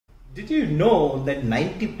Did you know that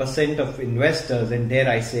 90% of investors, and dare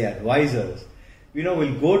I say advisors,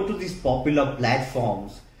 will go to these popular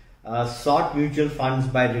platforms, sort mutual funds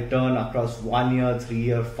by return across 1 year, 3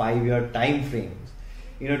 year, 5 year time frames,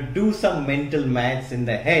 do some mental maths in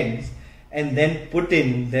their heads and then put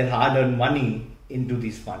in their hard-earned money into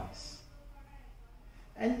these funds.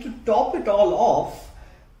 And to top it all off,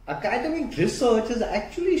 academic research has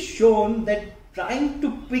actually shown that trying to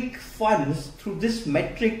pick funds through this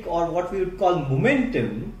metric, or what we would call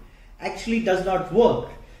momentum, actually does not work.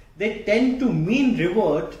 They tend to mean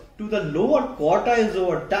revert to the lower quartiles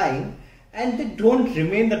over time, and they don't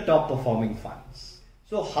remain the top performing funds.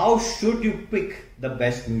 So how should you pick the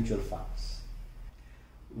best mutual funds?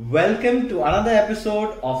 Welcome to another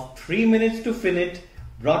episode of 3 Minutes to Fin It,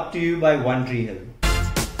 brought to you by OneTreeHill.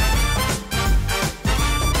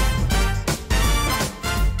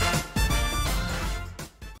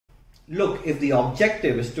 Look, if the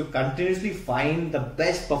objective is to continuously find the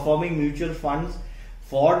best performing mutual funds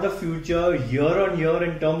for the future, year on year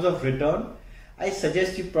in terms of return, I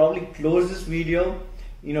suggest you probably close this video,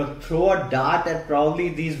 throw a dart at probably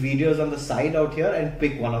these videos on the side out here and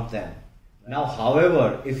pick one of them. Now,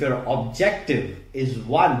 however, if your objective is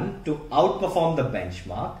 1, to outperform the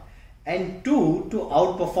benchmark, and 2, to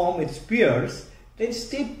outperform its peers, then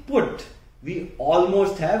stay put. We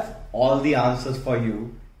almost have all the answers for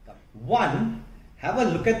you. 1, have a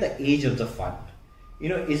look at the age of the fund.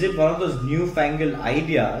 Is it one of those newfangled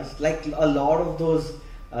ideas, like a lot of those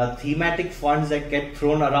thematic funds that get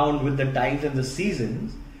thrown around with the times and the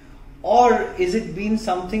seasons? Or is it been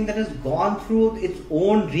something that has gone through its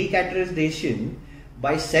own recategorization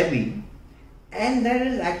by SEBI, and that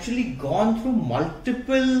has actually gone through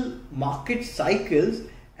multiple market cycles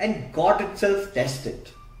and got itself tested?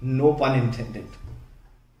 No pun intended.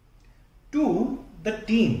 2, the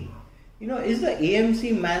team. Is the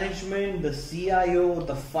AMC management, the CIO,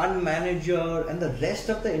 the fund manager, and the rest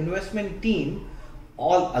of the investment team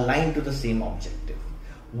all aligned to the same objective?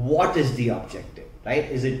 What is the objective, right?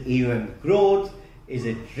 Is it AUM growth? Is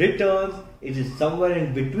it returns? Is it somewhere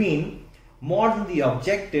in between? More than the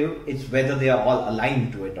objective, it's whether they are all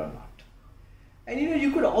aligned to it or not. And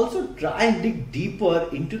you could also try and dig deeper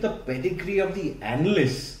into the pedigree of the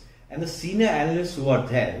analysts and the senior analysts who are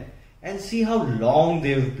there, and see how long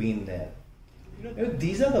they've been there.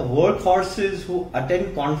 These are the workhorses who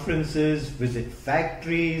attend conferences, visit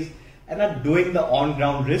factories, and are doing the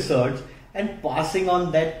on-ground research and passing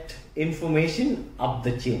on that information up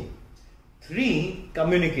the chain. 3,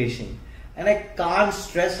 communication. And I can't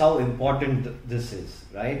stress how important this is,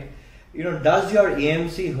 right? Does your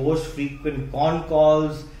AMC host frequent con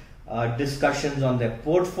calls, discussions on their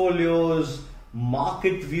portfolios,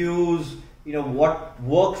 market views, what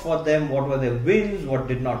worked for them, what were their wins, what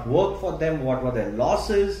did not work for them, what were their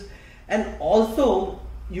losses? And also,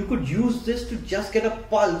 you could use this to just get a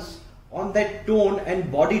pulse on their tone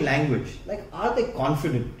and body language. Like, are they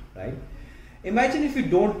confident, right? Imagine if you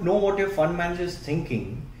don't know what your fund manager is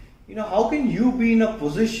thinking, how can you be in a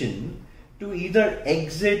position to either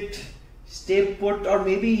exit, stay put, or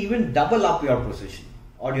maybe even double up your position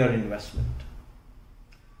or your investment?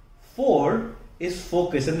 4 is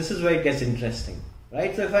focus, and this is where it gets interesting,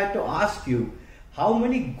 right? So if I had to ask you, how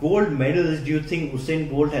many gold medals do you think Usain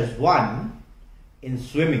Bolt has won in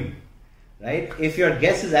swimming, right? If your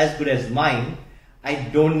guess is as good as mine, I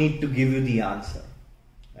don't need to give you the answer,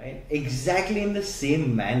 right? Exactly in the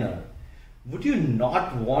same manner, would you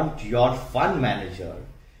not want your fund manager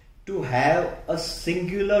to have a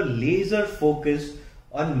singular laser focus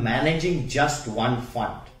on managing just one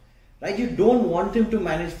fund? Right? You don't want him to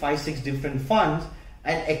manage 5-6 different funds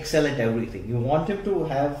and excel at everything. You want him to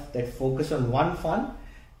have that focus on one fund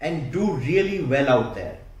and do really well out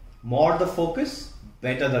there. More the focus,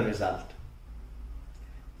 better the result.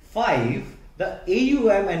 5, the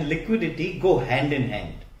AUM and liquidity go hand in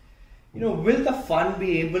hand. Will the fund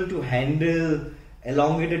be able to handle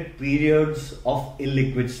elongated periods of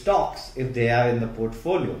illiquid stocks if they are in the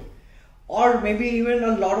portfolio? Or maybe even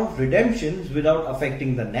a lot of redemptions without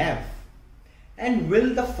affecting the NAV? And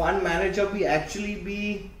will the fund manager actually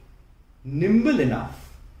be nimble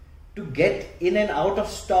enough to get in and out of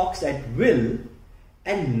stocks at will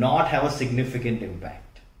and not have a significant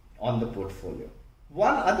impact on the portfolio?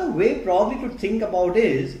 One other way probably to think about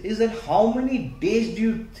is that how many days do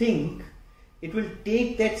you think it will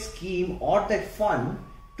take that scheme or that fund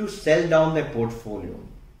to sell down their portfolio?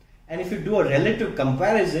 And if you do a relative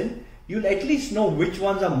comparison, you'll at least know which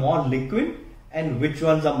ones are more liquid and which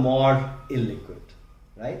ones are more illiquid,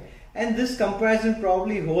 right? And this comparison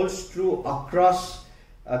probably holds true across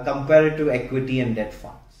comparative equity and debt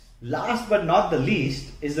funds. Last but not the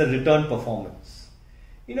least is the return performance.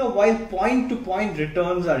 While point-to-point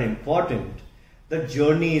returns are important, the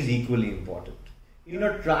journey is equally important.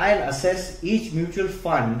 Try and assess each mutual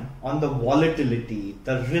fund on the volatility,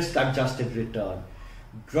 the risk-adjusted return,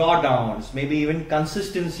 drawdowns, maybe even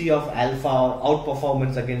consistency of alpha or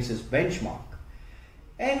outperformance against its benchmark.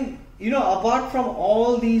 And apart from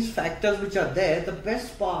all these factors which are there, the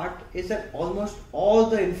best part is that almost all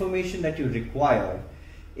the information that you require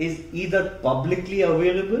is either publicly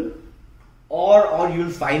available or you'll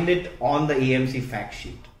find it on the AMC fact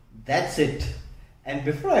sheet. That's it. And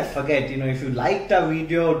before I forget, if you liked our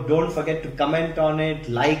video, don't forget to comment on it,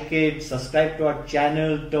 like it, subscribe to our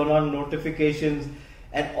channel, turn on notifications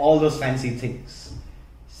and all those fancy things.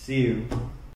 See you.